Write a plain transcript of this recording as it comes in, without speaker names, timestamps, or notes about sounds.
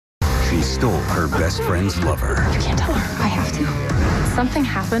She stole her best friend's lover. You can't tell her. I have to. Something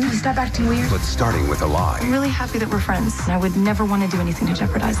happened. Is that acting weird? But starting with a lie I'm really happy that we're friends. I would never want to do anything to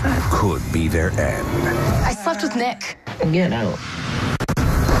jeopardize that. could be their end. I slept with Nick. Get out.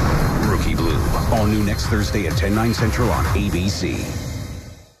 Rookie Blue, all new next Thursday at 10/9 Central on ABC.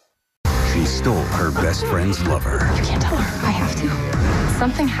 She stole her best friend's lover. You can't tell her. I have to.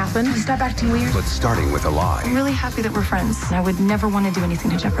 Something happened. Is that acting weird? But starting with a lie I'm really happy that we're friends. I would never want to do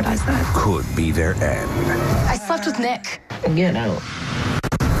anything to jeopardize that. could be their end. I slept with Nick. Get out.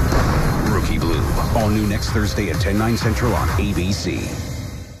 Rookie Blue, all new next Thursday at 10/9 Central on ABC.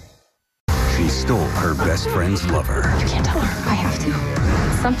 She stole her best friend's lover. You can't tell her. I have to.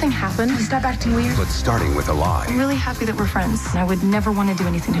 Something happened. Is that acting weird? But starting with a lie I'm really happy that we're friends. I would never want to do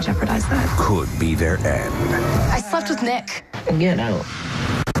anything to jeopardize that. could be their end. I slept with Nick. Get out.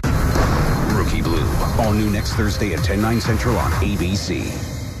 Rookie Blue, all new next Thursday at 10/9 Central on ABC.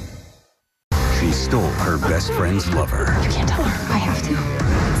 She stole her best friend's lover. You can't tell her. I have to.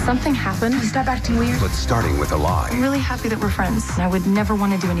 Something happened. Is that acting weird? But starting with a lie I'm really happy that we're friends. I would never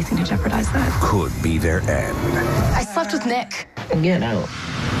want to do anything to jeopardize that. could be their end. I slept with Nick. Get out.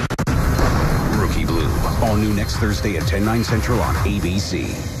 Rookie Blue, all new next Thursday at 10/9 Central on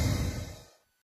ABC.